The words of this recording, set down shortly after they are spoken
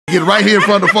Get right here in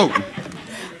front of the folk.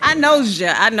 I know you.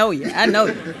 I know you. I know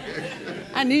you.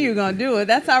 I knew you were gonna do it.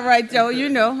 That's all right, Joe. You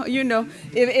know.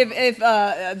 If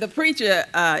the preacher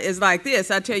is like this,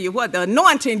 I tell you what, the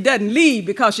anointing doesn't leave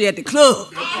because you're at the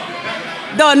club.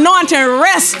 The anointing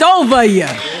rests over you.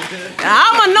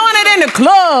 I'm anointed in the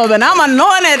club, and I'm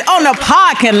anointed on the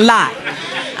parking lot.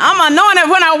 I'm anointed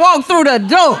when I walk through the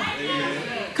door.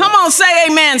 Come on, say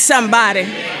amen, somebody.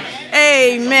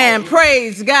 Amen.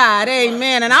 Praise God.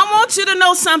 Amen. And I want you to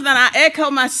know something. I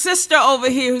echo my sister over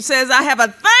here who says, I have a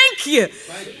thank you.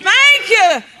 Thank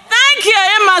you. Thank you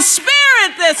in my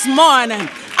spirit this morning.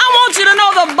 I want you to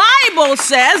know the Bible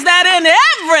says that in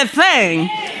everything,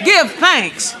 give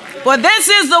thanks. For this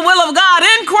is the will of God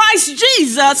in Christ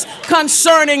Jesus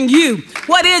concerning you.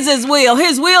 What is his will?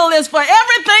 His will is for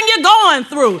everything you're going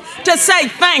through to say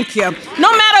thank you.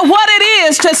 No matter what it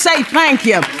is, to say thank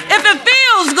you. If it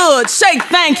feels good, say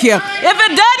thank you. If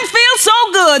it doesn't feel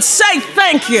so good, say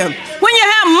thank you. When you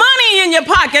have money in your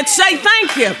pocket, say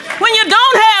thank you. When you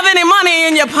don't have any money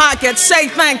in your pocket, say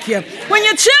thank you. When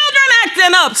your children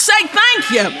acting up, say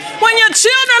thank you. When your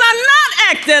children are not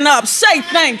acting up, say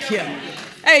thank you.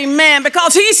 Amen.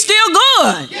 Because he's still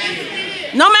good.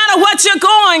 No matter what you're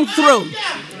going through,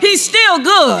 he's still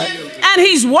good. And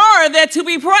he's worthy to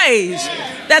be praised.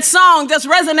 That song just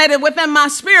resonated within my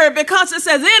spirit because it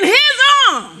says, in his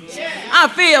arms, I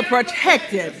feel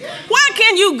protected. Where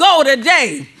can you go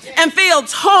today and feel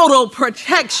total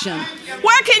protection?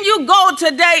 Where can you go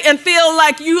today and feel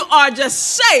like you are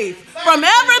just safe from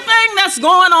everything that's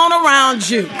going on around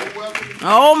you?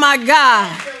 Oh my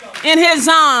God. In his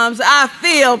arms, I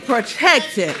feel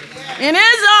protected. In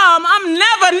his arms, I'm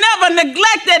never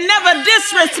neglected, never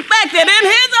disrespected. In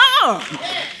his arms.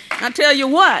 I tell you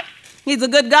what, he's a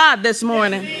good God this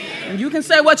morning. And you can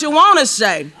say what you want to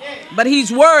say, but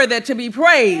he's worthy to be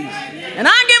praised. And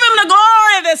I give him the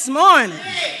glory this morning.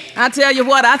 I tell you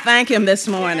what, I thank him this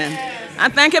morning. I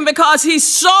thank him because he's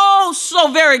so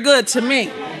very good to me.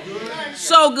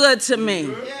 So good to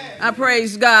me. I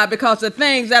praise God because the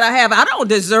things that I have, I don't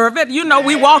deserve it. You know,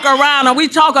 we walk around and we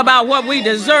talk about what we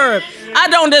deserve. I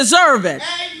don't deserve it.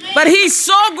 But he's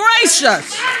so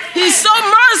gracious. He's so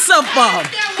merciful.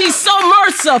 He's so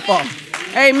merciful.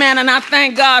 Amen. And I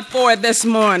thank God for it this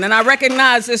morning. And I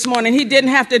recognize this morning he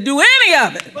didn't have to do any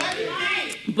of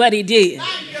it. But he did.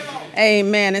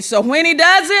 Amen. And so when he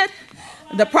does it,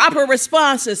 the proper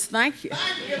response is thank you.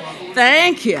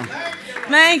 Thank you.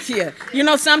 Thank you. You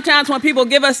know, sometimes when people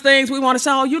give us things, we want to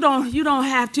say, oh, you don't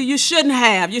have to. You shouldn't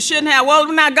have. You shouldn't have.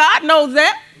 Well, now God knows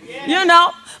that, you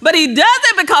know, but he does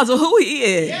it because of who he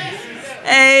is.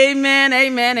 Amen,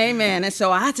 amen, amen. And so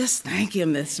I just thank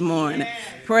him this morning.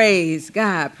 Praise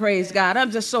God, praise God.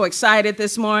 I'm just so excited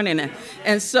this morning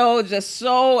and so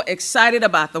excited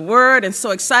about the word and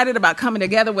so excited about coming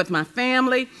together with my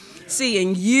family.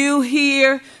 Seeing you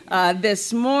here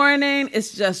this morning,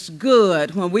 it's just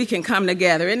good when we can come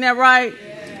together. Isn't that right?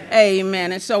 Yeah.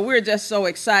 Amen. And so we're just so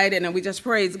excited, and we just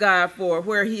praise God for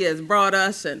where he has brought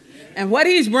us and what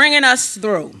he's bringing us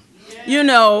through. You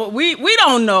know, we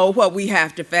don't know what we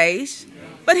have to face,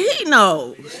 but he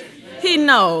knows. He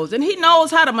knows, and he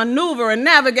knows how to maneuver and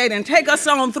navigate and take us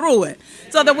on through it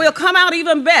so that we'll come out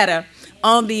even better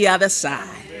on the other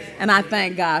side. And I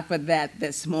thank God for that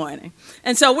this morning.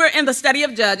 And so we're in the study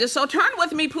of Judges. So turn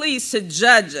with me, please, to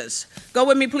Judges. Go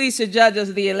with me, please, to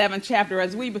Judges, the 11th chapter.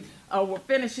 As we were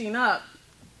finishing up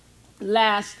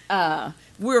last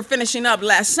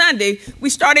Sunday, we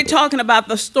started talking about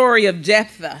the story of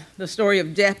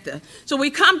Jepthah, So we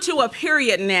come to a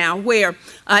period now where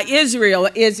Israel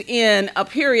is in a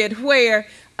period where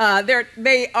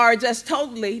they are just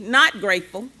totally not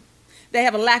grateful. They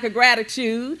have a lack of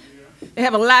gratitude. They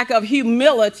have a lack of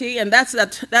humility, and that's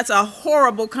a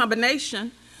horrible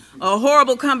combination. A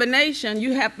horrible combination.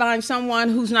 You find someone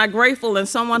who's not grateful and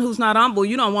someone who's not humble.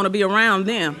 You don't want to be around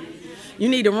them. You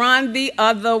need to run the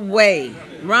other way.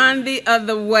 Run the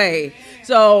other way.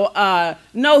 So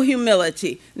no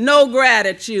humility, no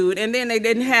gratitude, and then they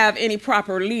didn't have any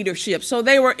proper leadership. So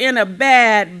they were in a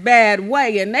bad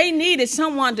way, and they needed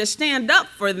someone to stand up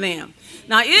for them.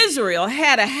 Now, Israel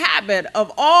had a habit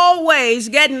of always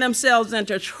getting themselves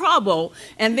into trouble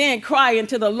and then crying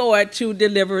to the Lord to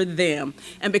deliver them.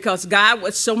 And because God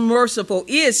was so merciful,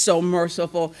 is so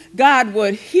merciful, God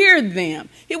would hear them.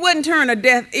 He wouldn't turn a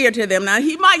deaf ear to them. Now,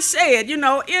 he might say it, you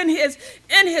know, in his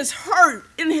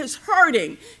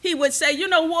hurting, he would say, you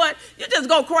know what, you just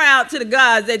go cry out to the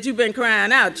gods that you've been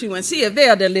crying out to and see if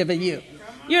they'll deliver you.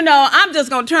 you know, I'm just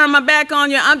going to turn my back on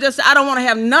you. I don't want to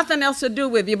have nothing else to do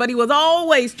with you. But he was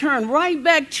always turned right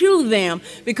back to them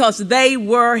because they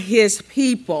were his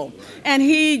people. And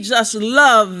he just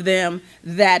loved them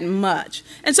that much.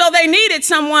 And so they needed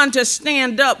someone to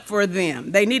stand up for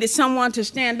them. They needed someone to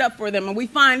stand up for them. And we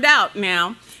find out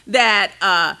now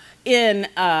that in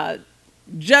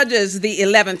Judges, the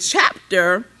 11th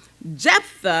chapter,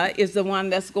 Jepthah is the one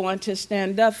that's going to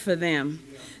stand up for them.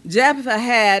 Jepthah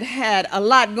had a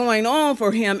lot going on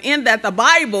for him in that the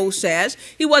Bible says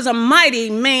he was a mighty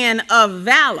man of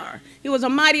valor. He was a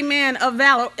mighty man of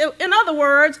valor. In other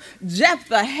words,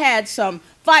 Jepthah had some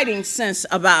fighting sense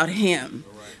about him.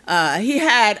 He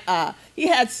had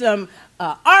some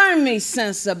army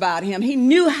sense about him. He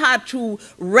knew how to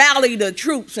rally the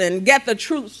troops and get the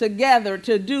troops together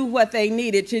to do what they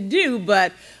needed to do.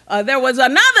 But there was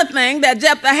another thing that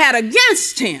Jepthah had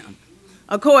against him,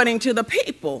 according to the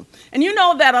people. And you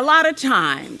know that a lot of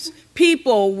times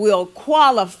people will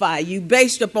qualify you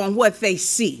based upon what they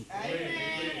see.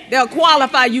 Amen. They'll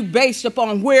qualify you based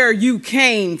upon where you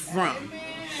came from.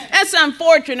 That's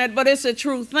unfortunate, but it's a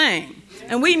true thing.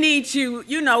 And we need to,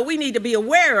 you know, we need to be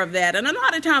aware of that. And a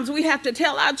lot of times we have to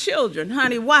tell our children,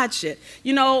 honey, watch it.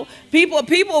 You know,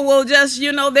 people will just,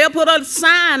 you know, they'll put a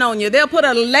sign on you. They'll put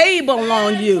a label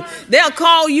on you. They'll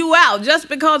call you out just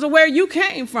because of where you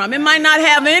came from. It might not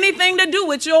have anything to do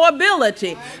with your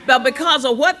ability, but because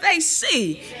of what they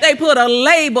see, they put a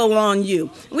label on you.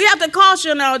 We have to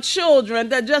caution our children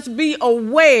to just be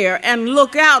aware and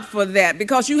look out for that,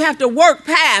 because you have to work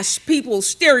past people's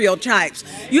stereotypes.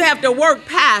 You have to work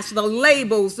past the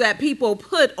labels that people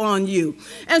put on you.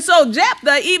 And so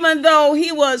Jepthah, even though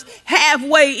he was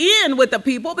halfway in with the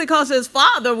people because his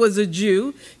father was a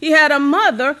Jew, he had a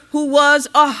mother who was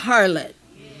a harlot.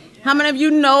 How many of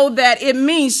you know that it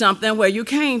means something where you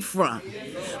came from?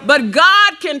 But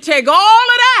God can take all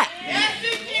of that.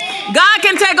 God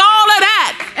can take all of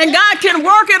that, and God can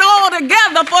work it all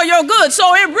together for your good.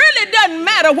 So it really doesn't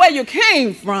matter where you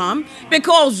came from,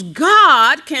 because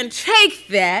God can take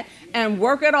that and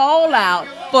work it all out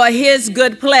for his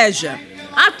good pleasure.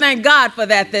 I thank God for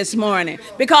that this morning,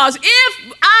 because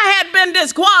if I had been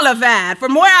disqualified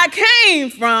from where I came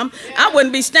from, I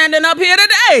wouldn't be standing up here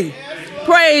today.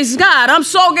 Praise God. I'm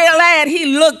so glad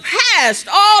he looked past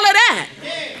all of that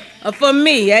for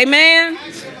me. Amen.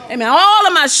 Amen. All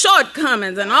of my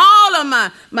shortcomings and all of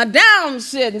my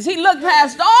downsittings, he looked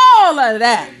past all of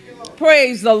that.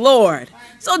 Praise the Lord.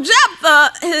 So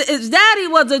Jepthah, his daddy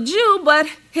was a Jew, but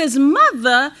his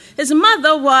mother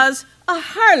was a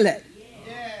harlot.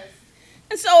 Yes.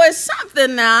 And so it's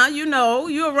something now, you know,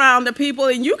 you're around the people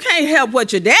and you can't help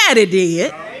what your daddy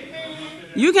did.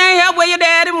 You can't help where your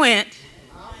daddy went.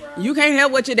 You can't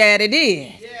help what your daddy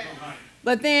did.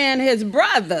 But then his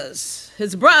brothers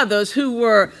who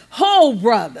were whole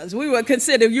brothers, you would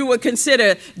consider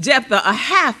Jepthah a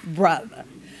half brother.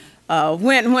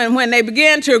 When they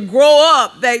began to grow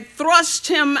up, they thrust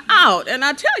him out. And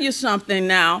I tell you something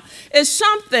now. It's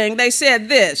something, they said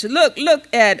this. Look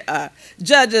at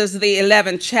Judges, the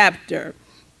 11th chapter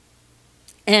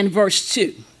and verse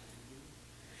 2.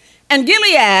 And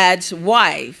Gilead's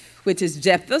wife, which is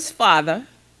Jepthah's father,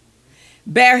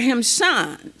 bare him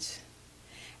sons.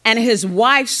 And his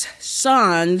wife's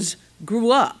sons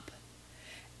grew up.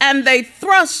 And they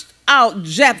thrust out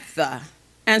Jepthah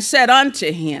and said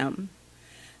unto him,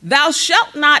 Thou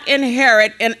shalt not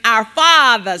inherit in our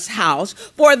father's house,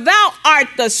 for thou art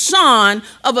the son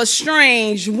of a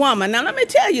strange woman. Now, let me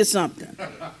tell you something.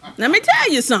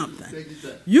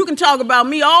 You can talk about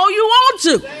me all you want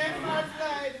to,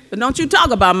 but don't you talk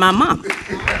about my mama.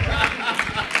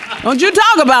 Don't you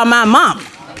talk about my mama.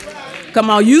 Come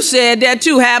on, you said that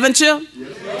too, haven't you?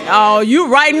 Oh,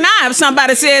 you right now if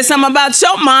somebody says something about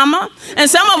your mama, and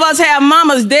some of us have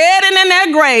mamas dead and in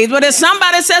their graves, but if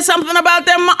somebody says something about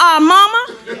their mama,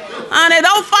 honey,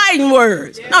 those fighting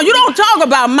words. No, you don't talk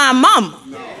about my mama.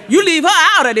 You leave her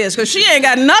out of this, because she ain't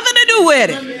got nothing to do with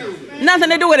it. Nothing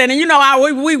to do with it. And you know how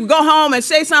we go home and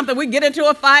say something, we get into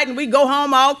a fight, and we go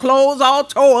home all clothes, all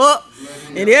tore up,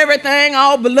 and everything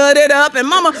all blooded up. And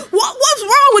mama, what's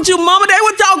wrong with you, mama? They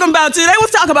were talking about you. They was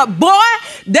talking about, boy,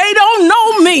 they don't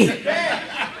know me.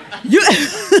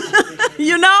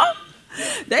 You know?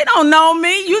 They don't know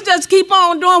me. You just keep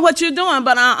on doing what you're doing.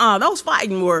 But those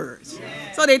fighting words.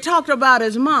 So they talked about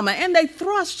his mama, and they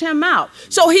thrust him out.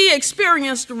 So he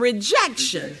experienced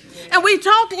rejection. And we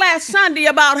talked last Sunday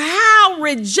about how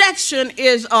rejection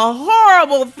is a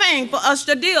horrible thing for us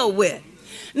to deal with.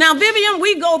 Now, Vivian,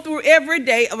 we go through every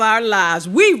day of our lives.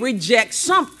 We reject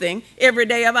something every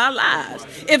day of our lives.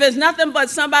 If it's nothing but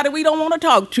somebody we don't want to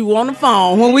talk to on the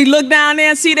phone, when we look down there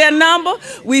and see their number,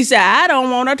 we say, I don't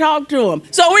want to talk to them.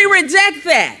 So we reject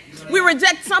that. We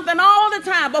reject something all the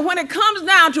time. But when it comes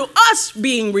down to us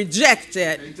being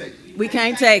rejected, we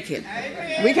can't take it.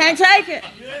 We can't take it.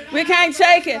 We can't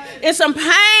take it. It's some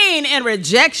pain in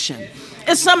rejection.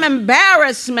 It's some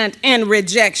embarrassment in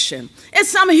rejection. It's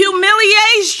some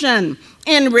humiliation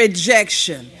in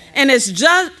rejection. And it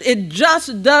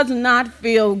just does not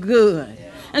feel good.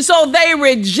 And so they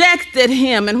rejected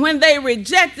him. And when they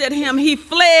rejected him, he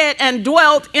fled and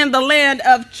dwelt in the land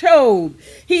of Tob.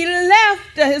 He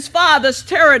left his father's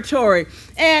territory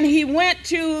and he went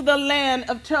to the land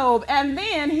of Tob. And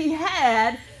then he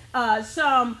had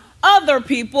some other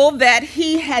people that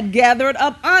he had gathered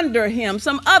up under him,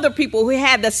 some other people who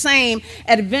had the same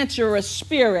adventurous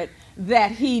spirit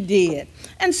that he did.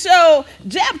 And so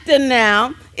Jepthah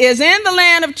now is in the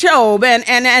land of Tob,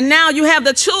 and now you have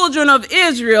the children of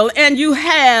Israel, and you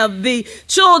have the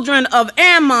children of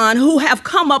Ammon who have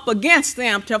come up against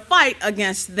them to fight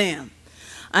against them.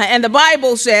 And the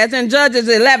Bible says in Judges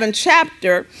 11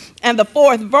 chapter and the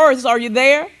 4th verse, are you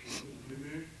there?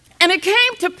 And it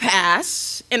came to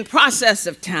pass in process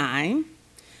of time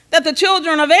that the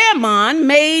children of Ammon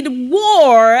made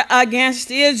war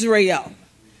against Israel.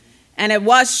 And it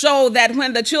was so that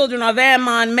when the children of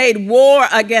Ammon made war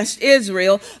against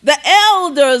Israel, the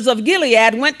elders of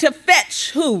Gilead went to fetch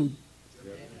who?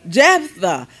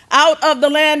 Jepthah out of the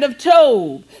land of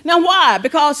Tob. Now why?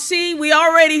 Because see, we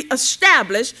already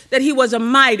established that he was a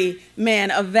mighty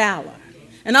man of valor.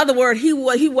 In other words, he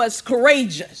was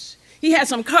courageous. He had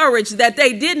some courage that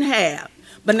they didn't have.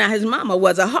 But now his mama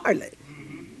was a harlot.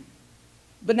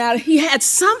 But now he had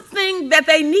something that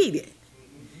they needed.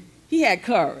 He had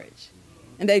courage.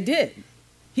 And they did.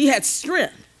 He had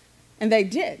strength, and they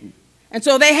didn't. And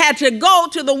so they had to go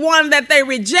to the one that they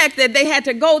rejected. They had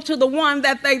to go to the one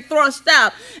that they thrust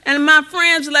out. And my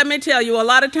friends, let me tell you, a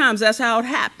lot of times that's how it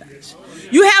happens.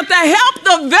 You have to help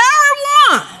the very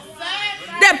one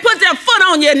that put their foot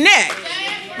on your neck.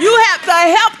 You have to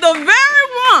help the very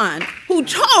one who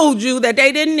told you that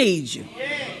they didn't need you.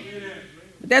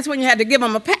 But that's when you had to give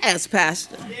them a pass,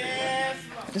 Pastor.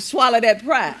 To swallow that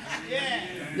pride.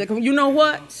 You know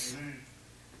what?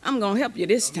 I'm going to help you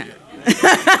this time.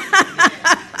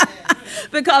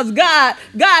 Because God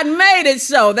made it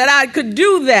so that I could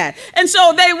do that. And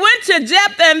so they went to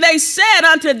Jepthah and they said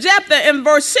unto Jepthah in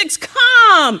verse 6,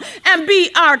 come and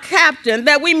be our captain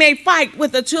that we may fight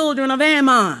with the children of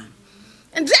Ammon.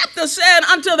 And Jepthah said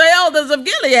unto the elders of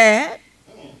Gilead,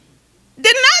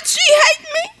 did not she hate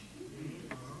me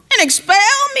and expel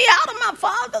me out of my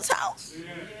father's house?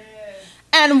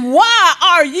 And why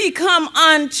are ye come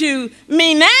unto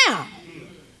me now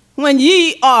when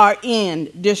ye are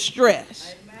in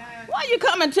distress? Why are you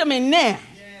coming to me now?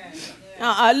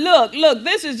 Look,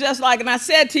 this is just like, and I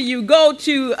said to you, go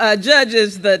to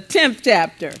Judges, the 10th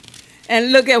chapter,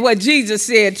 and look at what Jesus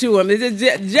said to him.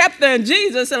 Jepthah and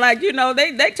Jesus are like, you know,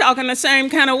 they talking the same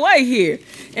kind of way here.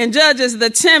 In Judges, the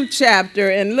 10th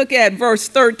chapter, and look at verse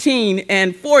 13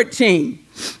 and 14.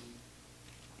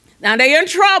 Now, they're in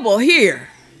trouble here.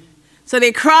 So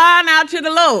they're crying out to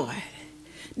the Lord,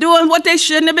 doing what they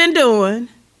shouldn't have been doing.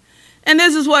 And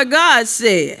this is what God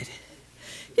said.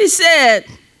 He said,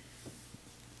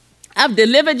 I've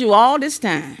delivered you all this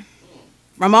time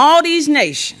from all these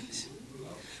nations,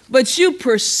 but you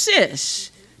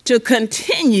persist to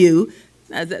continue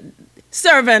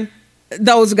serving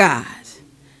those gods.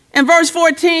 In verse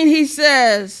 14, he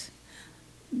says,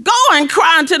 go and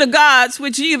cry unto the gods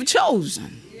which ye have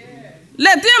chosen.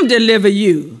 Let them deliver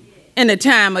you in the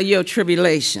time of your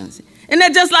tribulations. Isn't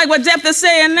that just like what Jepthah's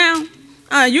saying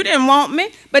now? You didn't want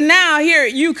me, but now here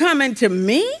you coming to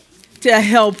me to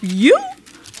help you.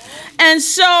 And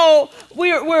so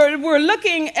we're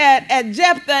looking at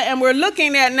Jepthah, and we're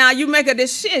looking at now you make a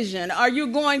decision. Are you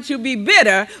going to be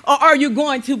bitter, or are you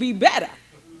going to be better?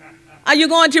 Are you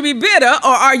going to be bitter,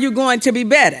 or are you going to be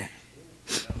better?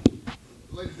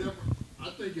 Ladies and gentlemen, I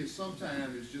think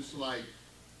sometimes it's just like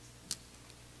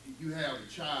you have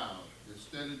a child that's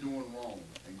instead of doing wrong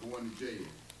and going to jail,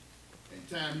 and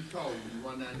time he calls you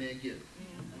run down there and get him.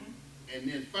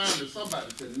 And then finally somebody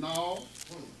said, no,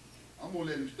 I'm going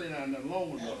to let him stay down there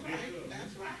long enough.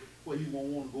 That's right. Well, he won't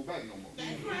want to go back no more.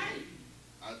 That's right.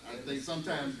 I think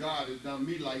sometimes God has done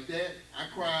me like that. I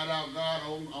cried out, God,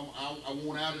 I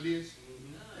want out of this.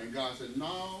 And God said,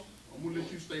 no, I'm going to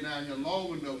let you stay down here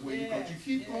long enough with you, because you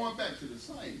keep going back to the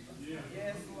same thing.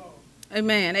 Yes, Lord.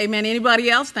 Amen. Amen. Anybody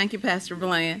else? Thank you, Pastor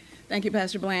Bland. Thank you,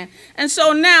 Pastor Bland. And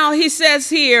so now he says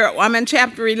here, I'm in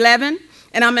chapter 11,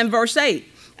 and I'm in verse 8.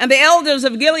 And the elders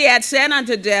of Gilead said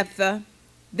unto Jepthah,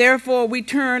 therefore we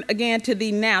turn again to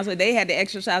thee now. So they had to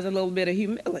exercise a little bit of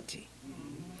humility.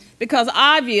 Because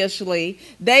obviously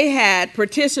they had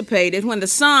participated when the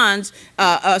sons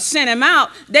sent him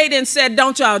out. They didn't say,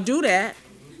 don't y'all do that.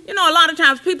 You know, a lot of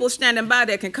times people standing by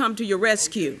there can come to your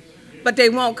rescue, but they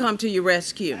won't come to your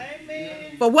rescue.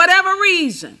 Amen. For whatever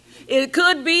reason. It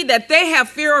could be that they have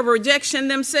fear of rejection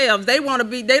themselves. They don't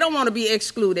want to be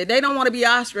excluded. They don't want to be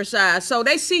ostracized. So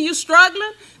they see you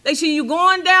struggling. They see you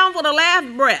going down for the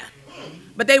last breath,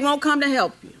 but they won't come to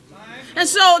help you. And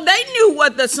so they knew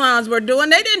what the sons were doing.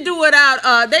 They didn't do it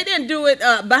out. They didn't do it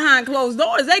behind closed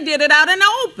doors. They did it out in the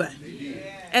open,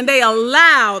 and they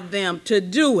allowed them to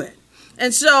do it.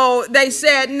 And so they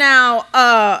said, "Now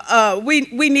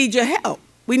we need your help.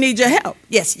 We need your help."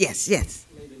 Yes, yes, yes.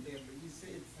 Lady Deborah, you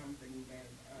said something that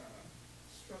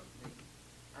struck me.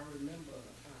 I remember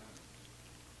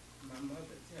my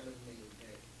mother telling me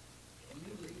that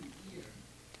you leave here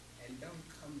and don't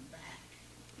come back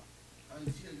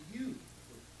until you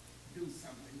do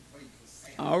something for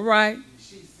yourself. All right.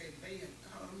 She said they had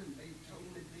come and they told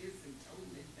me this and told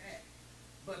me that,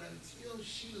 but until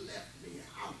she left me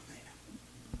out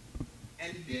there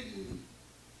and didn't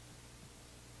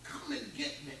come and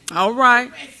get me. All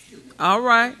right. Rescue me. All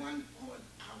right. At one point,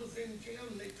 I was in jail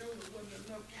and they told me there wasn't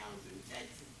enough cows in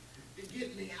Texas to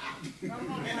get me out.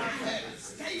 And I had to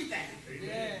stay there.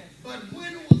 Yeah. But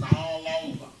when it was all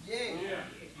over,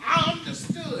 I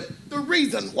understood the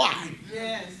reason why.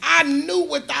 Yes. I knew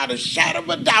without a shadow of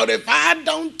a doubt, if I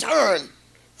don't turn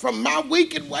from my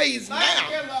wicked ways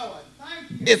now,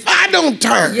 if I don't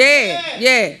turn,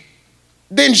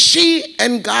 then she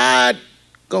and God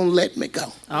gonna let me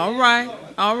go. All right.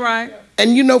 All right.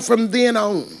 And you know, from then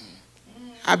on,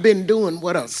 I've been doing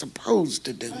what I'm supposed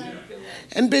to do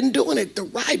and been doing it the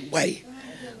right way.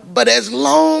 But as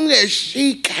long as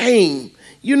she came,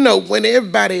 you know, when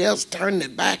everybody else turned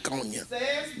it back on you,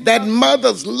 that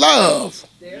mother's love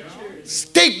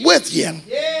stick with you.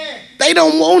 They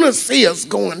don't want to see us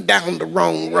going down the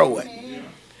wrong road.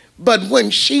 But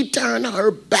when she turned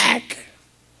her back,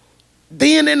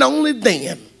 then and only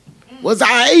then was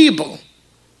I able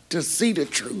to see the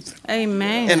truth.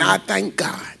 Amen. And I thank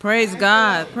God. Praise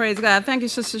God. Praise God. Thank you,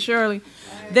 Sister Shirley.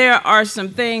 There are some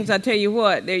things, I tell you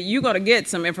what, you're going to get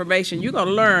some information. You're going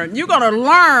to learn. You're going to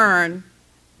learn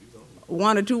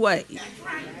one or two ways.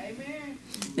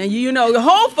 And you know,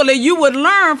 hopefully you would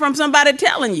learn from somebody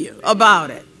telling you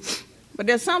about it. But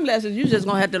there's some lessons you're just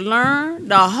going to have to learn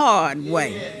the hard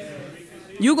way.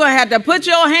 You're going to have to put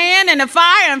your hand in the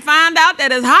fire and find out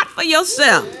that it's hot for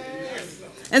yourself.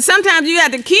 And sometimes you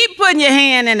have to keep putting your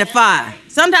hand in the fire.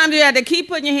 Sometimes you have to keep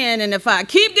putting your hand in the fire.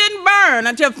 Keep getting burned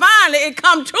until finally it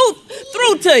comes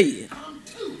through to you.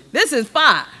 This is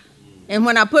fire. And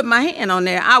when I put my hand on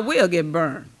there, I will get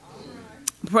burned.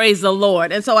 Praise the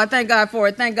Lord. And so I thank God for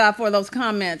it. Thank God for those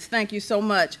comments. Thank you so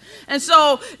much. And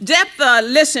so Jepthah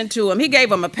listened to him. He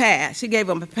gave him a pass. He gave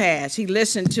him a pass. He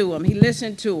listened to him. He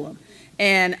listened to him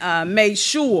and made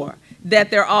sure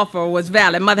that their offer was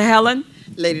valid. Mother Helen?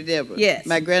 Lady Deborah, yes.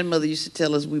 My grandmother used to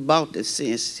tell us we bought this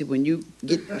sense. See, when you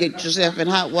get yourself in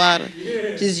hot water,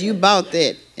 just you bought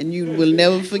that, and you will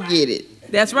never forget it.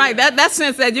 That's right. That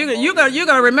sense that you're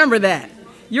gonna remember that.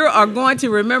 You are going to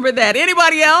remember that.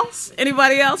 Anybody else?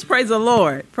 Anybody else? Praise the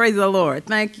Lord. Praise the Lord.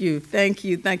 Thank you. Thank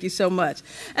you. Thank you so much.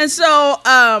 And so,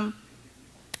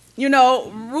 you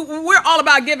know, we're all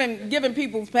about giving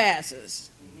people passes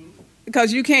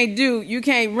because you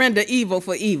can't render evil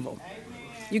for evil.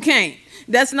 You can't.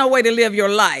 That's no way to live your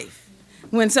life.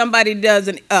 When somebody does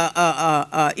an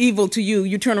evil to you,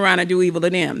 you turn around and do evil to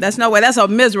them. That's no way. That's a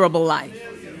miserable life.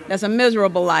 That's a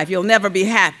miserable life. You'll never be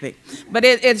happy. But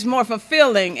it's more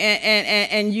fulfilling,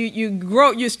 and you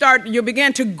grow. You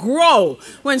begin to grow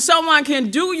when someone can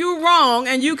do you wrong,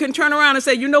 and you can turn around and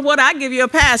say, you know what? I give you a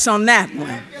pass on that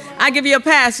one. I give you a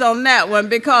pass on that one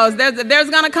because there's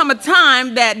going to come a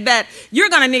time that you're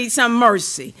going to need some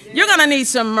mercy. You're going to need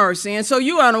some mercy, and so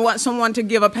you're going to want someone to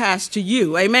give a pass to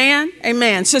you. Amen.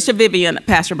 Amen. Sister Vivian,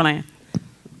 Pastor Bland.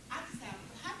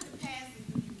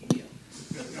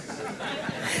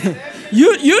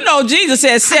 You know Jesus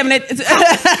said 70.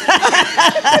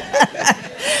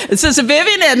 Sister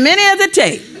Vivian, as many as it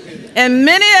take. And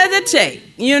many as it take,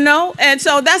 you know. And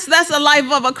so that's the life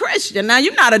of a Christian. Now,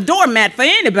 you're not a doormat for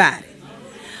anybody.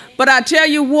 But I tell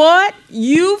you what,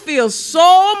 you feel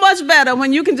so much better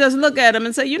when you can just look at them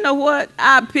and say, you know what,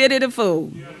 I pity the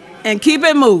fool. And keep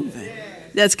it moving.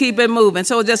 Just keep it moving.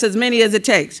 So just as many as it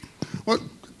takes. Well,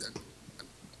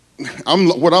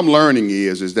 what I'm learning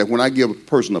is that when I give a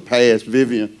person a pass,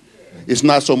 Vivian, it's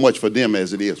not so much for them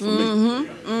as it is for me.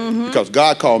 Because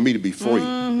God called me to be free.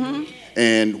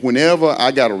 And whenever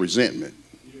I got a resentment,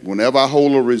 whenever I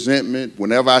hold a resentment,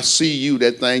 whenever I see you,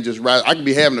 that thing just rise. I can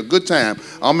be having a good time.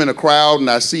 I'm in a crowd and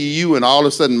I see you, and all of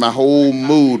a sudden my whole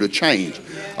mood will change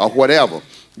or whatever.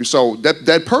 So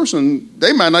that person,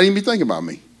 they might not even be thinking about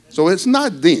me. So it's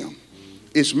not them.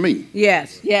 It's me.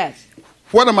 Yes, yes.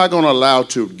 What am I going to allow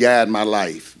to guide my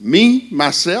life? Me,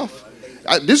 myself?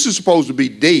 This is supposed to be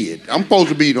dead. I'm supposed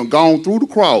to be gone through the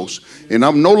cross, and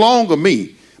I'm no longer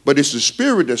me. But it's the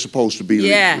Spirit that's supposed to be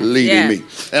leading me.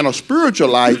 And a spiritual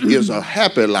life is a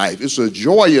happy life. It's a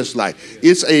joyous life.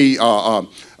 It's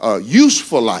a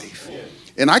useful life.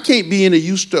 And I can't be any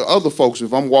use to other folks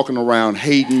if I'm walking around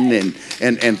hating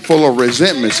and full of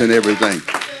resentments and everything.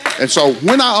 And so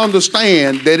when I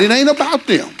understand that it ain't about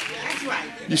them,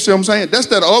 you see what I'm saying? That's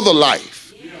that other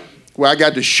life where I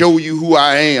got to show you who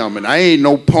I am, and I ain't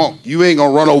no punk. You ain't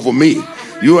gonna run over me.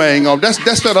 You ain't gonna. That's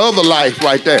that other life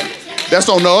right there. That's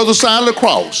on the other side of the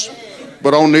cross.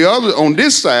 But on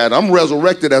this side, I'm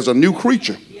resurrected as a new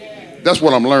creature. That's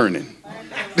what I'm learning.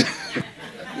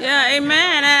 Yeah,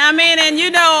 amen. I mean, and you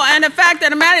know, and the fact of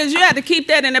the matter is you have to keep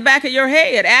that in the back of your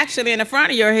head, actually in the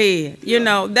front of your head. You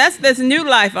know, that's this new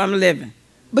life I'm living.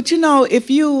 But you know, if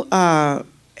you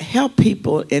help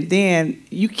people and then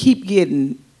you keep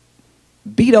getting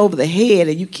beat over the head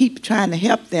and you keep trying to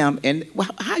help them, and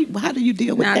how do you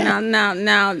deal with that?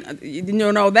 Now, you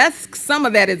know, that's some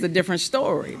of that is a different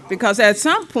story, because at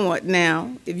some point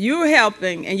now, if you're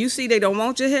helping and you see they don't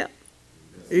want your help,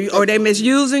 or they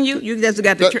misusing you, you just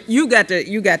got to you got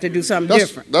to do something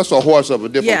different. That's a horse of a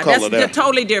different color. Yeah, that's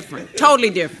totally different. Totally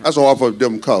different. That's a horse of a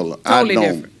different color. Totally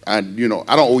different. I don't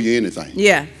owe you anything.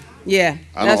 Yeah.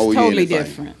 That's totally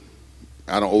different.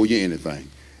 I don't owe you anything.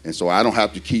 And so I don't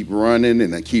have to keep running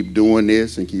and I keep doing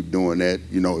this and keep doing that.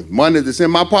 You know, if money that's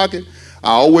in my pocket, I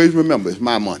always remember it's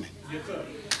my money.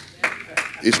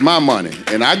 It's my money.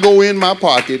 And I go in my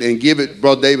pocket and give it,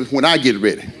 Brother Davis, when I get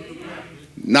ready.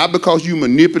 Not because you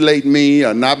manipulate me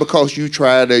or not because you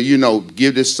try to, you know,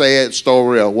 give this sad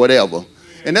story or whatever.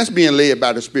 And that's being led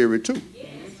by the Spirit too.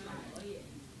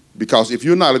 Because if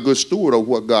you're not a good steward of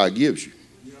what God gives you,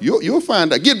 you'll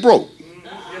find out. Get broke.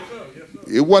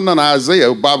 It wasn't on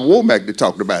Isaiah. Bob Womack that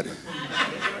talked about it.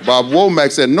 Bob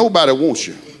Womack said nobody wants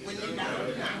you.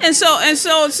 And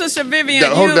so, Sister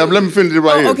Vivian, hold on, let me finish it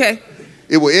right here. Okay.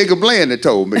 It was Edgar Bland that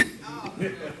told me.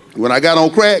 When I got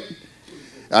on crack,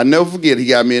 I'll never forget, he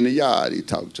got me in the yard. He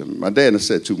talked to me. My dad had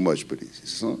said too much, but he said,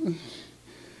 son,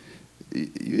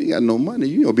 you ain't got no money.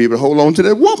 You ain't gonna be able to hold on to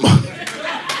that woman.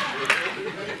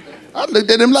 I looked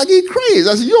at him like he crazy.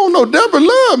 I said, you don't know Deborah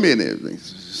love me and everything.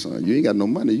 Son, you ain't got no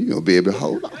money. You ain't gonna be able to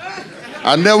hold on.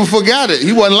 I never forgot it.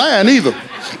 He wasn't lying either.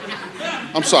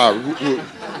 I'm sorry.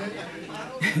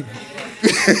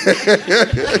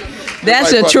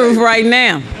 That's the truth right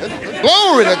now.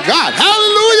 Glory to God.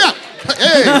 Hallelujah.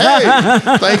 Hey,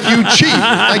 thank you, Chief.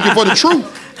 Thank you for the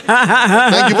truth.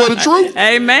 Thank you for the truth.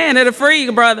 Amen. It'll free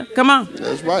you, brother. Come on.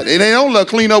 That's right. It ain't only a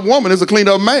clean up woman, it's a clean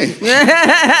up man.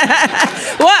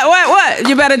 What?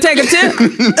 You better take a tip.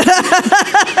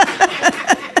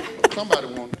 Somebody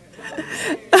want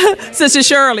it. Sister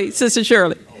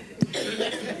Shirley.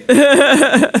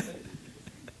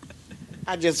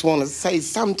 I just want to say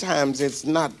sometimes it's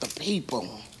not the people,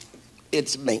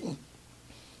 it's me.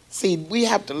 See, we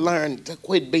have to learn to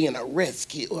quit being a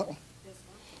rescuer.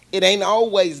 It ain't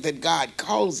always that God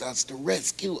calls us to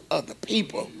rescue other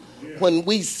people when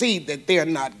we see that they're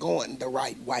not going the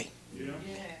right way.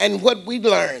 And what we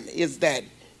learn is that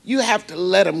you have to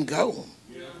let them go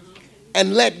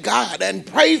and let God and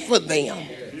pray for them,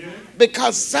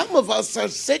 because some of us are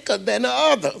sicker than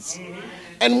others.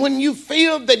 And when you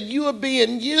feel that you are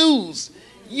being used,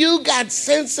 you got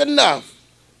sense enough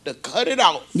to cut it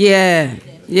off. Yeah.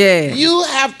 You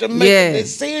have to make a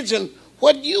decision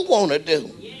what you want to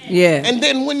do. Yeah. And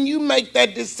then when you make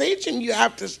that decision, you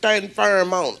have to stand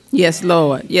firm on it. Yes,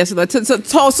 Lord.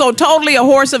 So totally a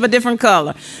horse of a different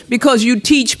color, because you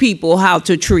teach people how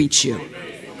to treat you.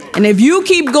 And if you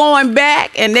keep going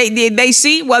back and they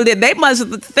see, well, they must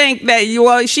think that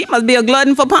she must be a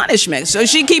glutton for punishment. So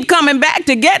she keep coming back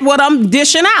to get what I'm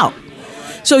dishing out.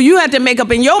 So you have to make up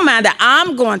in your mind that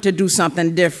I'm going to do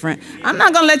something different. I'm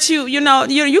not going to let you,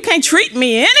 you can't treat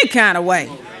me any kind of way.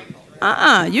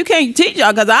 You can't teach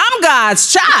y'all, because I'm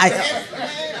God's child.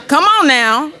 Come on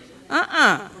now.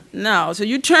 No. So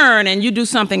you turn and you do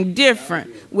something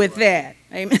different with that.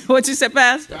 Amen. What you said,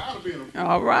 Pastor?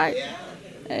 All right.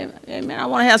 Amen. I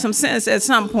want to have some sense at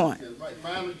some point.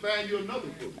 find you another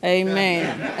book.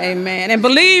 Amen. Amen. And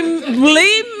believe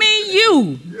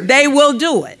me, they will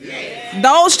do it.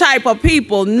 Those type of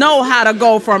people know how to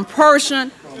go from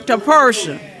person to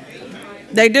person.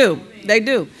 They do. They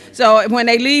do. So when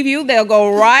they leave you, they'll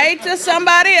go right to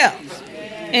somebody else.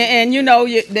 And you know,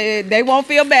 they won't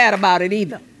feel bad about it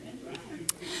either.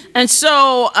 And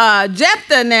so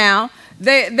Jepthah now,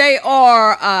 they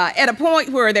are at a point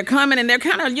where they're coming and they're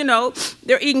kind of, you know,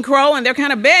 they're eating crow and they're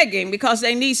kind of begging because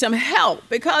they need some help,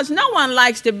 because no one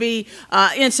likes to be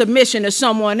in submission to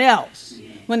someone else,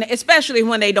 especially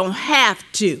when they don't have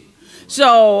to.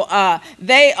 So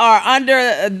they are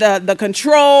under the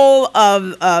control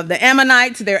of the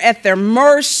Ammonites. They're at their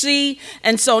mercy.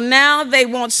 And so now they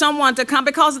want someone to come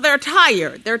because they're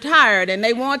tired. They're tired and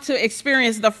they want to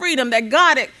experience the freedom that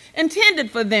God intended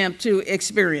for them to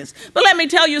experience. But let me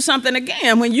tell you something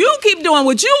again. When you keep doing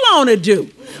what you want to do,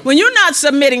 when you're not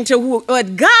submitting to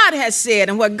what God has said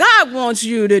and what God wants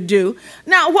you to do,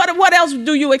 now what else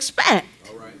do you expect?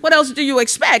 What else do you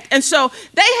expect? And so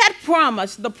they had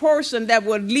promised the person that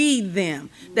would lead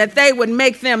them, that they would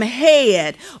make them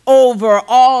head over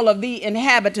all of the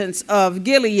inhabitants of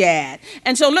Gilead.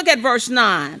 And so look at verse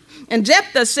 9. And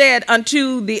Jepthah said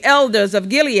unto the elders of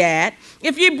Gilead,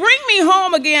 if ye bring me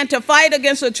home again to fight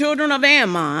against the children of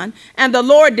Ammon, and the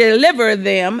Lord deliver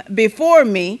them before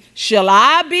me, shall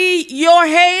I be your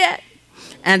head?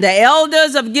 And the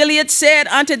elders of Gilead said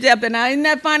unto Jepthah, now isn't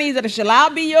that funny? He said, shall I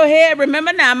be your head?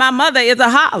 Remember now, my mother is a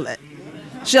harlot.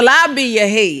 Shall I be your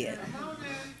head?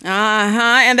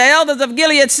 And the elders of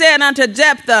Gilead said unto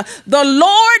Jepthah, the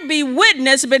Lord be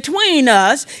witness between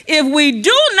us if we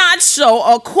do not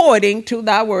so according to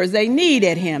thy words. They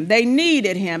needed him. They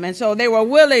needed him. And so they were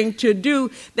willing to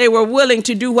do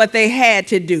what they had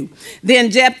to do. Then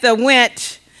Jepthah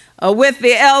went with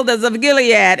the elders of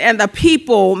Gilead, and the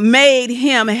people made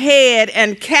him head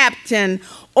and captain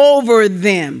over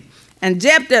them. And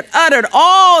Jepthah uttered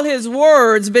all his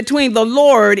words between the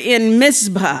Lord in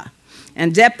Mizpah.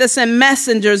 And Jepthah sent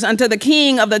messengers unto the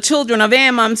king of the children of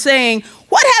Ammon, saying,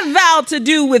 what hast thou to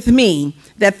do with me,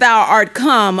 that thou art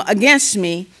come against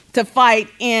me to fight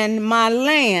in my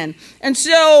land? And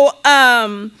so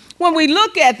when we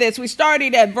look at this, we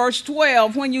started at verse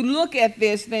 12. When you look at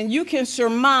this, then you can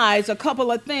surmise a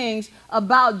couple of things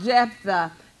about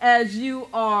Jepthah as you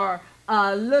are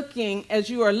looking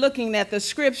at the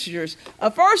scriptures.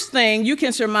 First thing you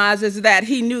can surmise is that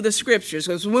he knew the scriptures,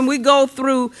 because when we go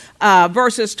through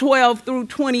verses 12 through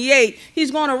 28,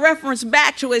 he's going to reference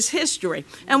back to his history.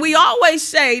 And we always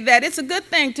say that it's a good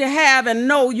thing to have and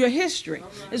know your history.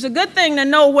 It's a good thing to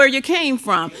know where you came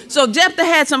from. So Jepthah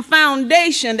had some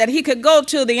foundation that he could go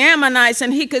to the Ammonites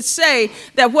and he could say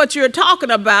that what you're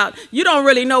talking about, you don't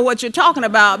really know what you're talking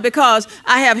about, because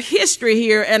I have history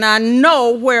here and I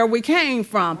know where we came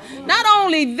from. Not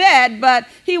only that, but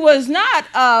he was not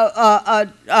a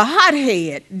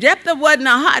hothead. Jepthah wasn't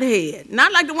a hothead.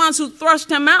 Not like the ones who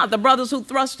thrust him out, the brothers who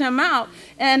thrust him out.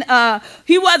 And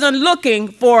he wasn't looking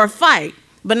for a fight.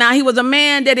 But now he was a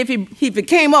man that if he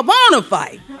came up on a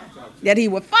fight, that he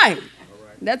would fight.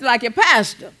 That's like your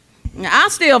pastor.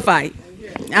 I'll still fight.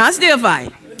 I'll still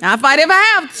fight. I'll fight if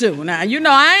I have to. Now, you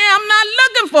know, I'm not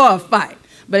looking for a fight.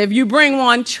 But if you bring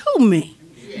one to me,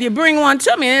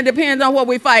 it depends on what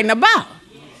we're fighting about.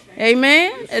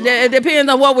 Amen? It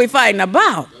depends on what we're fighting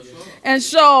about. And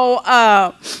so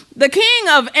the king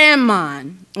of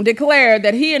Ammon declared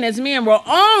that he and his men were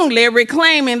only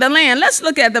reclaiming the land. Let's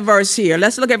look at the verse here.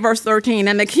 Let's look at verse 13.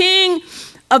 And the king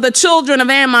of the children of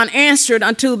Ammon answered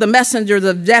unto the messengers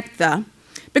of Jepthah,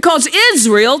 because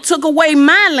Israel took away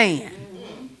my land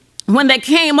when they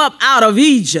came up out of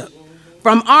Egypt,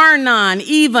 from Arnon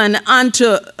even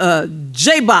unto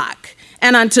Jabbok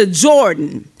and unto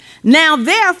Jordan. Now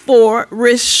therefore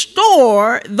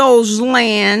restore those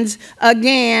lands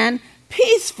again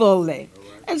peacefully.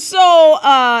 And so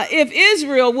if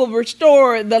Israel will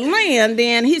restore the land,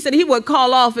 then he said he would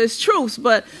call off his troops.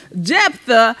 But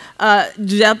Jepthah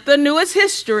knew his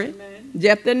history.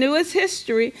 Jepthah knew his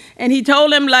history, and he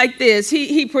told him like this.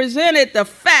 He presented the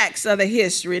facts of the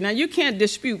history. Now, you can't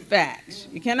dispute facts.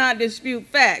 You cannot dispute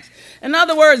facts. In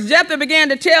other words, Jepthah began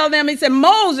to tell them, he said,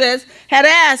 Moses had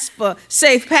asked for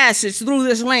safe passage through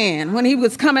this land when he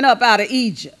was coming up out of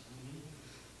Egypt.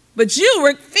 But you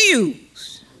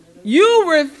refused. You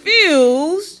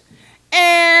refused,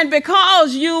 and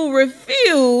because you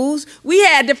refused, we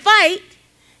had to fight.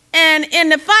 And in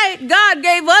the fight, God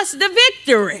gave us the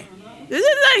victory. This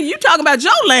is like, you talking about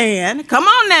your land. Come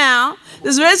on now.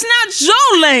 It's not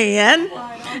your land.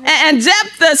 And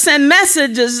Jepthah sent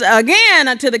messages again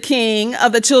unto the king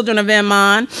of the children of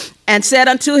Ammon and said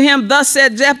unto him, thus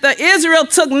said Jepthah, Israel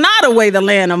took not away the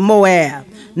land of Moab,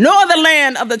 nor the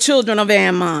land of the children of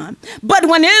Ammon. But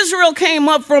when Israel came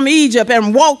up from Egypt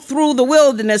and walked through the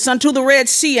wilderness unto the Red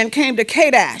Sea and came to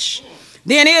Kadesh,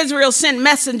 then Israel sent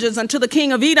messengers unto the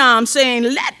king of Edom, saying,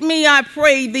 let me, I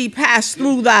pray thee, pass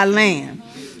through thy land.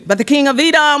 But the king of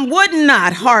Edom would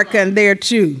not hearken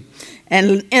thereto.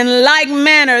 And in like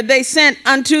manner they sent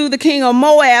unto the king of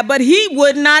Moab, but he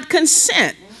would not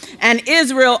consent. And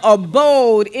Israel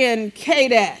abode in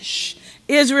Kadesh.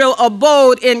 Israel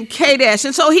abode in Kadesh.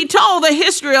 And so he told the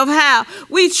history of how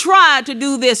we tried to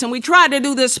do this, and we tried to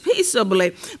do this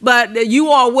peaceably, but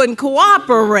you all wouldn't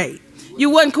cooperate.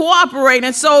 You wouldn't cooperate,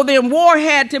 and so then war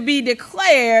had to be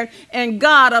declared, and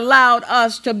God allowed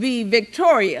us to be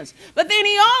victorious. But then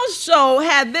he also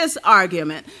had this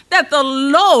argument that the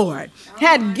Lord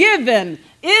had given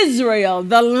Israel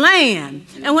the land,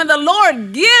 and when the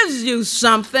Lord gives you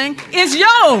something, it's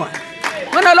yours.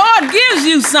 When the Lord gives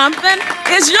you something,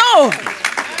 it's yours.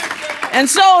 And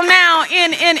so now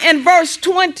in verse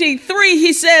 23,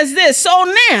 he says this, so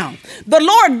now the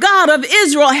Lord God of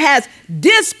Israel has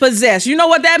dispossessed. You know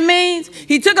what that means?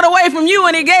 He took it away from you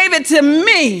and he gave it to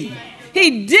me.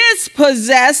 He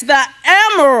dispossessed the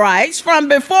Amorites from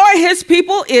before his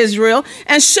people Israel,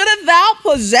 and shouldst thou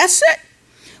possess it?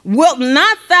 Wilt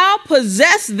not thou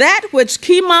possess that which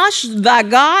Chemosh thy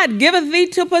God giveth thee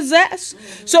to possess?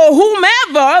 So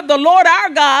whomever the Lord our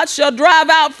God shall drive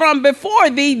out from before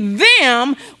thee,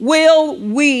 them will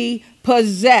we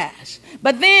possess.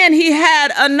 But then he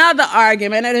had another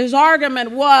argument, and his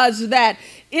argument was that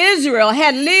Israel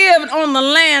had lived on the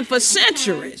land for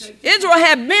centuries. Israel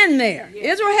had been there.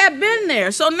 Israel had been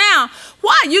there. So now,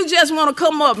 why you just want to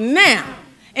come up now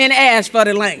and ask for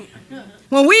the land?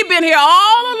 When we've been here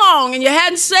all along and you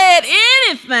hadn't said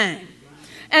anything.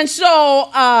 And so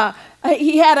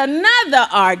he had another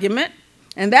argument,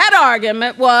 and that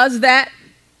argument was that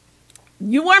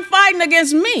you weren't fighting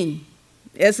against me.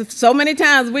 As so many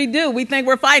times we do, we think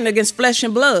we're fighting against flesh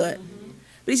and blood.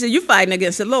 But he said, you're fighting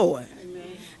against the Lord.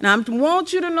 Now, I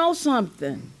want you to know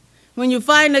something. When you're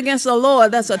fighting against the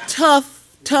Lord, that's a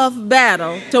tough, tough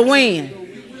battle to win.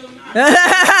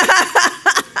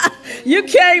 You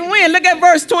can't win. Look at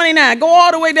verse 29. Go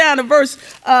all the way down to verse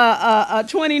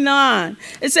 29.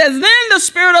 It says, then the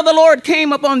Spirit of the Lord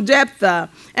came upon Jepthah,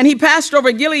 and he passed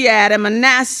over Gilead and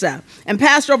Manasseh, and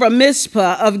passed over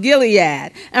Mizpah of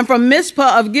Gilead. And from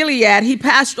Mizpah of Gilead he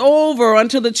passed over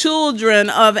unto the children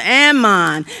of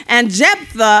Ammon. And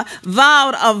Jepthah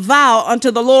vowed a vow unto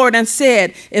the Lord and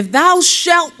said, if thou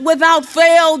shalt without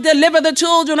fail deliver the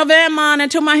children of Ammon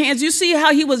into my hands. You see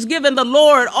how he was giving the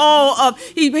Lord all of,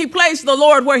 he placed the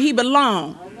Lord where he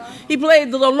belonged. He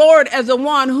played the Lord as the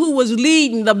one who was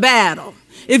leading the battle.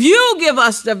 If you give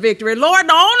us the victory, Lord,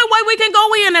 the only way we can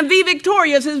go in and be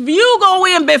victorious is if you go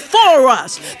in before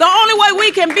us. The only way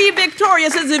we can be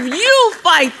victorious is if you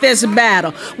fight this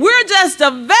battle. We're just the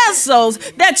vessels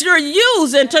that you're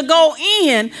using to go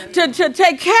in to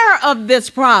take care of this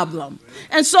problem.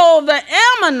 And so the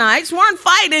Ammonites weren't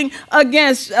fighting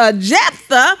against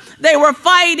Jepthah. They were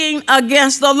fighting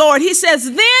against the Lord. He says,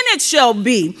 then it shall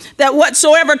be that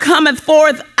whatsoever cometh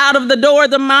forth out of the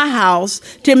doors of my house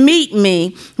to meet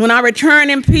me, when I return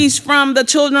in peace from the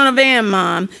children of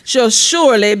Ammon, shall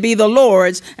surely be the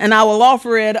Lord's, and I will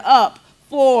offer it up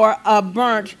for a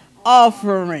burnt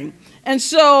offering. And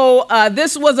so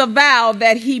this was a vow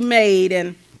that he made.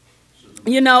 And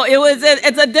you know,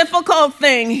 it's a difficult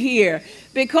thing here,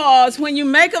 because when you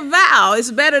make a vow,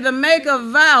 it's better to make a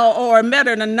vow, or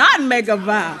better to not make a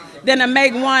vow than to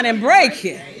make one and break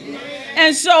it.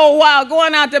 And so while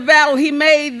going out to battle, he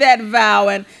made that vow,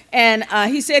 and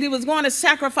he said he was going to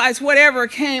sacrifice whatever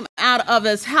came out of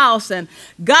his house, and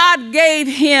God gave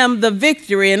him the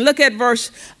victory. And look at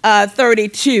verse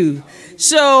 32.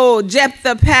 So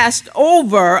Jepthah passed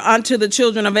over unto the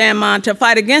children of Ammon to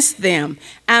fight against them,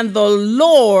 and the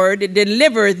Lord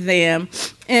delivered them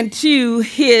into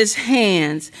his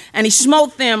hands. And he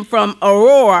smote them from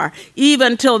Aurora,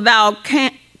 even till thou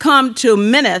come to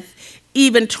Minnith,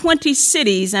 even 20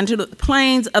 cities, and to the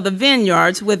plains of the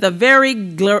vineyards, with a very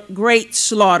great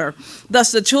slaughter.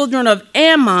 Thus the children of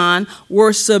Ammon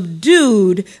were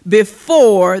subdued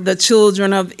before the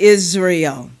children of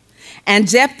Israel. And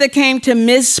Jepthah came to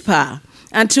Mizpah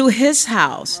unto his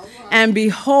house, and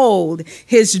behold,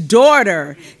 his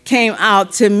daughter came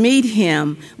out to meet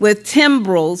him with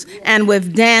timbrels and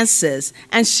with dances,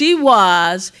 and she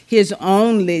was his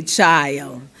only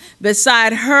child.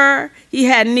 Beside her, he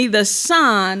had neither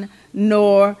son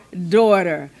nor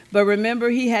daughter. But remember,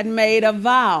 he had made a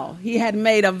vow. He had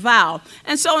made a vow.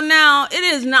 And so now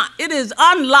it is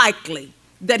unlikely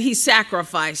that he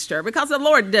sacrificed her, because the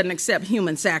Lord doesn't accept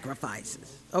human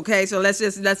sacrifices. Okay, so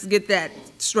let's get that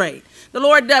straight. The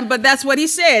Lord doesn't, but that's what he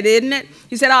said, isn't it?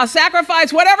 He said, I'll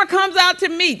sacrifice whatever comes out to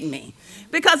meet me.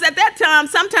 Because at that time,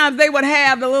 sometimes they would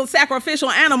have the little sacrificial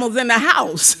animals in the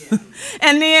house.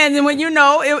 And then, when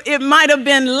it might have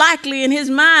been likely in his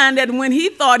mind that when he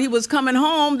thought he was coming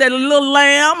home, that a little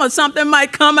lamb or something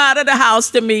might come out of the house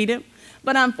to meet him.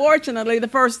 But unfortunately, the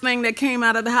first thing that came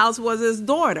out of the house was his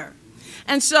daughter.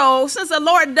 And so, since the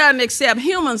Lord doesn't accept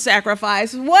human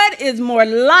sacrifice, what is more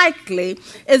likely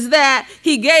is that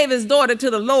he gave his daughter to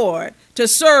the Lord to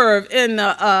serve in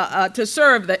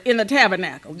the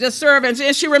tabernacle, just serve, and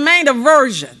she remained a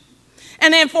virgin.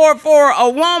 And then for a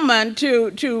woman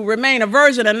to remain a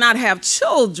virgin and not have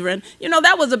children,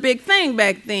 that was a big thing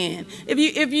back then. If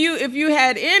you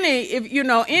had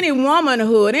any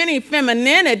womanhood, any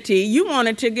femininity, you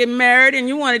wanted to get married and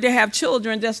you wanted to have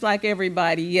children just like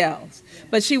everybody else.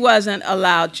 But she wasn't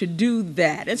allowed to do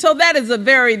that. And so that is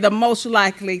the most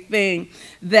likely thing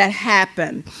that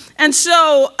happened. And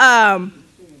so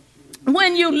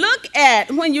when you look at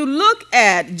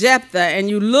Jepthah and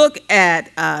you look at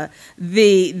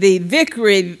the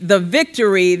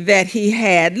victory that he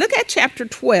had, look at chapter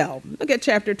 12. Look at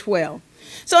chapter 12.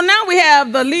 So now we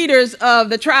have the leaders of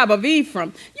the tribe of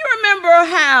Ephraim. You remember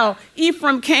how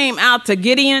Ephraim came out to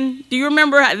Gideon? Do you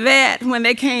remember that, when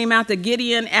they came out to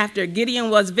Gideon after Gideon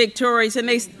was victorious, and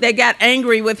they got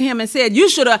angry with him and said, you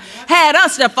should have had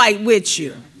us to fight with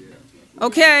you.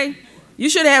 Okay? You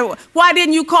should have. Why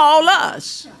didn't you call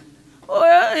us? Well,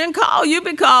 I didn't call you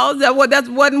because that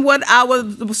wasn't what I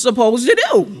was supposed to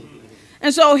do.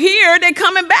 And so here they're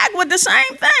coming back with the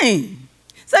same thing.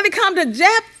 So they come to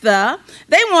Jepthah.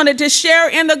 They wanted to share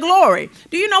in the glory.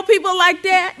 Do you know people like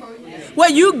that? Where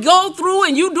you go through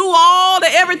and you do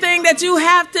everything that you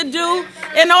have to do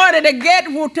in order to get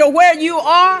to where you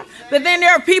are. But then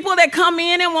there are people that come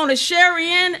in and want to share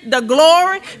in the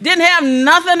glory, didn't have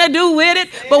nothing to do with it,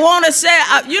 but want to say,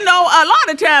 a lot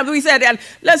of times we said that.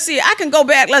 Let's see, I can go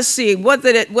back. Let's see, was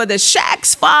it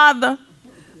Shaq's father?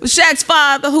 Shaq's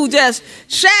father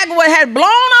Shaq had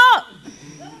blown up.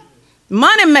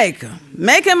 Money maker,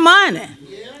 making money.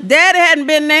 Daddy hadn't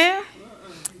been there,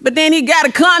 but then he got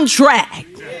a contract.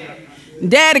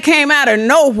 Daddy came out of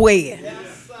nowhere.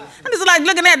 I'm just like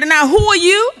looking at it now. Who are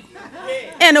you?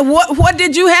 And what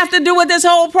did you have to do with this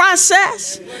whole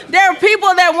process? There are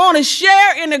people that want to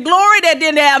share in the glory that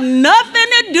didn't have nothing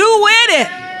to do with it.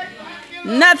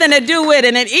 Nothing to do with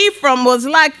it. And Ephraim was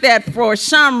like that for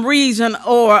some reason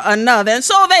or another. And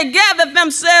so they gathered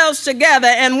themselves together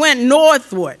and went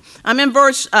northward. I'm in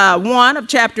verse 1 of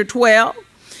chapter 12.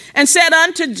 And said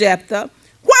unto Jepthah,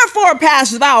 wherefore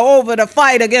passed thou over to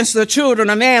fight against the children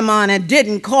of Ammon and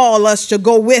didn't call us to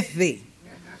go with thee?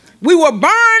 We will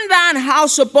burn thine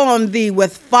house upon thee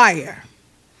with fire.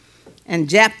 And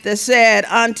Jepthah said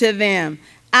unto them,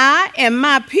 I and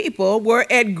my people were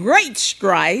at great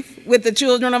strife with the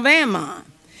children of Ammon.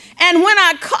 And when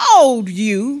I called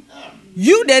you,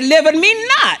 you delivered me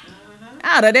not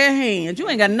out of their hands. You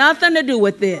ain't got nothing to do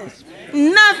with this.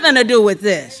 Nothing to do with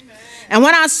this. And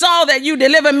when I saw that you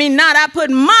delivered me not, I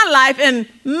put my life in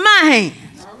my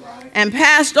hands and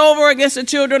passed over against the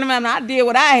children of Ammon. I did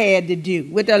what I had to do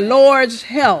with the Lord's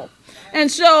help. And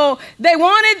so they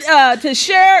wanted to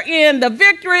share in the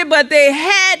victory, but they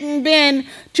hadn't been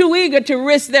too eager to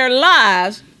risk their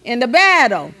lives in the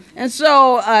battle. And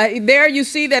so there you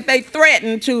see that they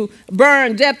threatened to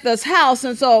burn Jepthah's house.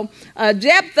 And so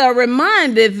Jepthah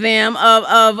reminded them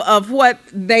of what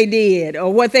they did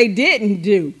or what they didn't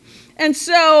do. And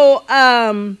so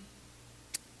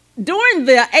during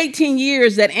the 18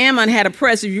 years that Ammon had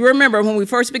oppressed, if you remember when we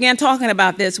first began talking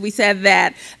about this, we said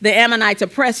that the Ammonites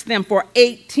oppressed them for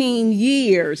 18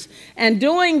 years. And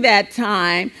during that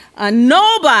time,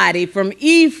 nobody from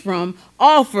Ephraim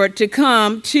offered to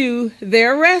come to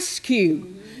their rescue.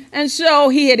 And so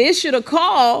he had issued a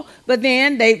call, but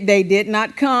then they did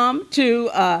not come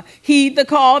to heed the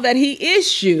call that he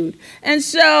issued. And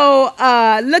so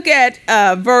look at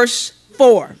verse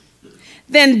 4.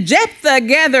 Then Jepthah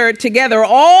gathered together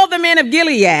all the men of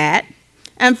Gilead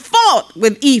and fought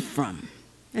with Ephraim.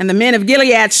 And the men of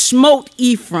Gilead smote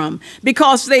Ephraim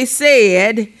because they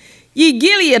said, ye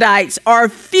Gileadites are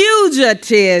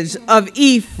fugitives of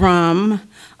Ephraim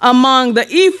among the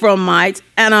Ephraimites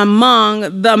and among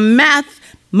the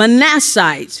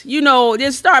Manassites.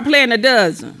 Just start playing a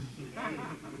dozen.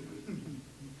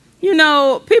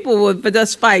 People will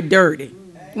just fight dirty,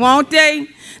 won't they?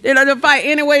 They'll fight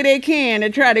any way they can to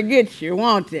try to get you,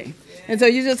 won't they? And so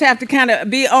you just have to kind of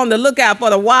be on the lookout for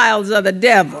the wiles of the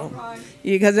devil.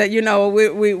 Because, you know,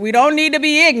 we don't need to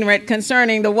be ignorant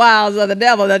concerning the wiles of the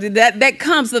devil. That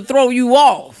comes to throw you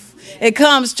off. It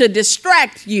comes to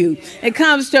distract you. It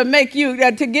comes to make you,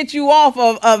 to get you off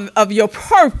of your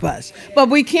purpose. But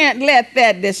we can't let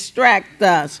that distract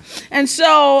us. And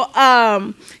so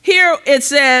here it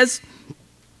says,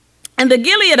 and the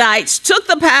Gileadites took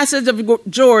the passage of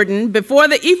Jordan before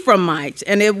the Ephraimites.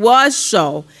 And it was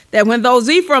so that when those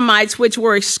Ephraimites which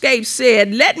were escaped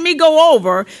said, let me go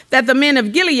over, that the men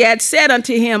of Gilead said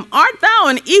unto him, art thou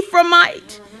an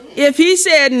Ephraimite? If he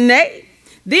said, nay,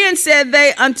 then said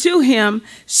they unto him,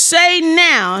 say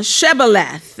now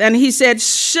Shebeleth. And he said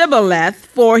Shibboleth,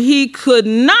 for he could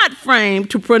not frame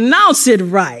to pronounce it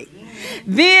right.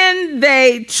 Then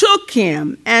they took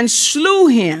him and slew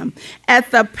him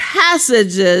at the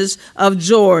passages of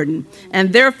Jordan.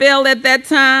 And there fell at that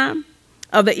time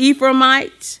of the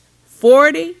Ephraimites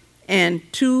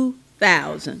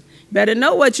 42,000. Better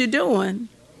know what you're doing.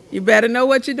 You better know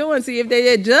what you're doing. See, if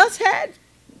they just had,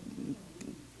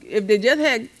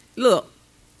 look.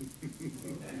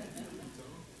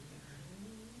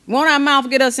 Won't our mouth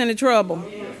get us into trouble?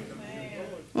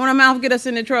 Won't our mouth get us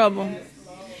into trouble?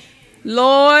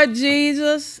 Lord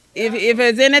Jesus, if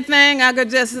there's anything I could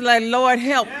just like, Lord,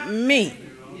 help me.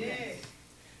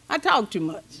 I talk too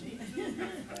much.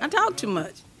 I talk too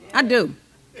much. I do.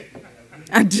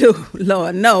 I do.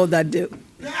 Lord knows I do.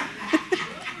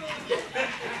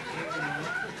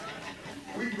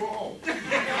 We go on.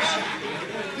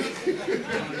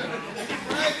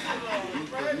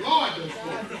 Lord does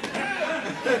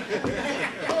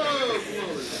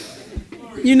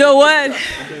You know what?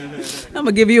 I'm going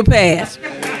to give you a pass.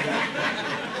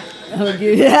 I'm going to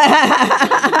give you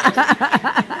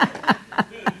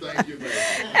Thank you, man.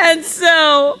 And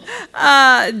so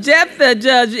Jepthah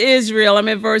judged Israel. I'm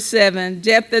in verse 7.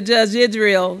 Jepthah judged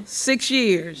Israel 6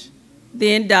 years,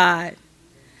 then died.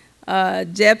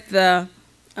 Jepthah,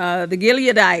 the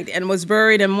Gileadite, and was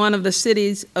buried in one of the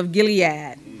cities of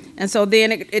Gilead. And so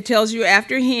then it tells you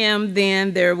after him,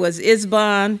 then there was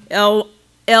Isban,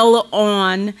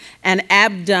 Elon, and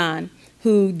Abdon,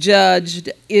 who judged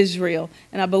Israel.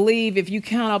 And I believe if you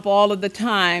count up all of the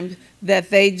times that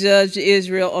they judged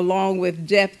Israel along with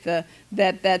Jepthah,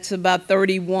 that's about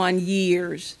 31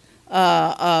 years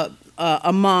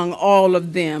among all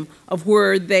of them of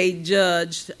where they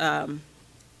judged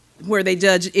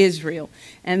Israel.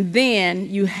 And then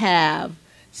you have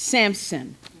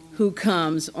Samson, who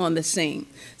comes on the scene.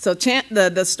 So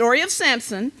the story of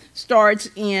Samson starts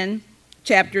in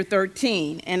chapter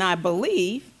 13, and I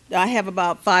believe I have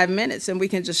about 5 minutes, and we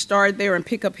can just start there and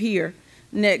pick up here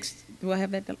next. Do I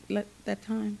have that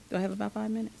time? Do I have about 5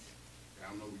 minutes? I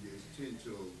don't know, it's 10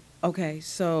 till. Okay,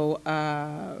 so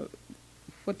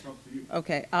what?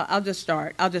 Okay, I'll just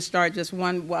start. I'll just start just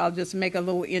one. Well, I'll just make a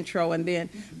little intro and then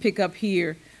pick up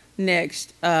here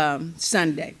next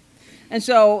Sunday. And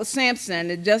so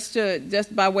Samson,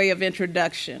 just by way of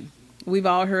introduction, we've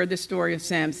all heard the story of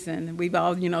Samson. We've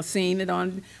all, seen it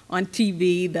on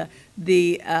TV,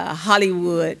 the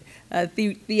Hollywood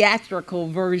theatrical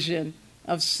version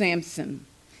of Samson.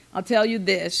 I'll tell you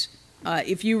this,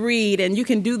 if you read, and you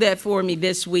can do that for me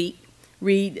this week,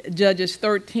 read Judges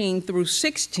 13 through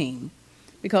 16,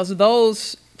 because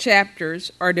those chapters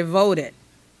are devoted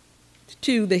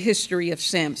to the history of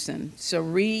Samson. So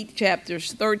read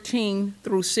chapters 13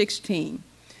 through 16.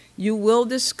 You will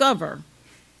discover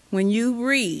when you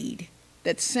read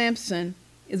that Samson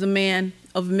is a man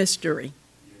of mystery.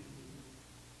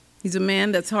 He's a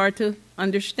man that's hard to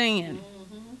understand.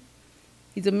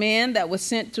 He's a man that was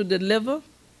sent to deliver,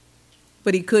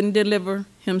 but he couldn't deliver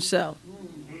himself.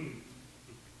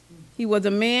 He was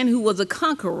a man who was a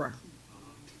conqueror,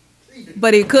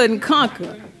 but he couldn't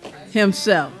conquer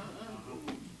himself.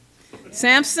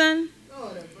 Samson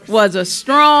was a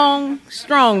strong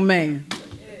man.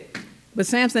 But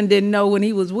Samson didn't know when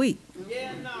he was weak.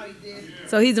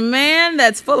 So he's a man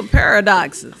that's full of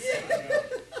paradoxes.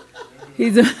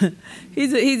 He's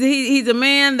a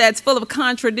man that's full of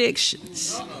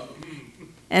contradictions.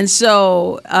 And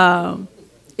so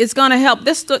it's going to help.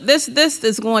 This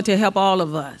is going to help all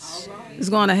of us. It's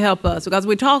going to help us because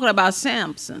we're talking about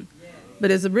Samson,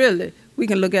 but it's really, we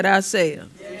can look at ourselves.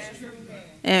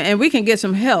 And we can get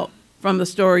some help from the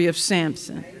story of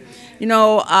Samson.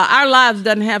 Our lives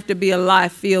doesn't have to be a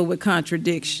life filled with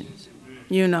contradictions,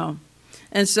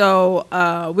 And so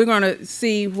we're going to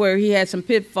see where he had some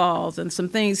pitfalls and some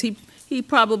things he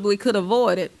probably could have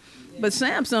avoided. But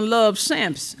Samson loved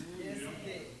Samson.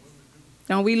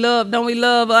 Don't we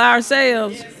love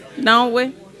ourselves? Don't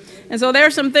we? And so there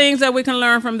are some things that we can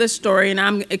learn from this story, and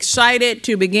I'm excited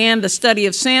to begin the study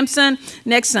of Samson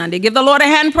next Sunday. Give the Lord a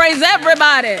hand and praise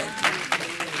everybody.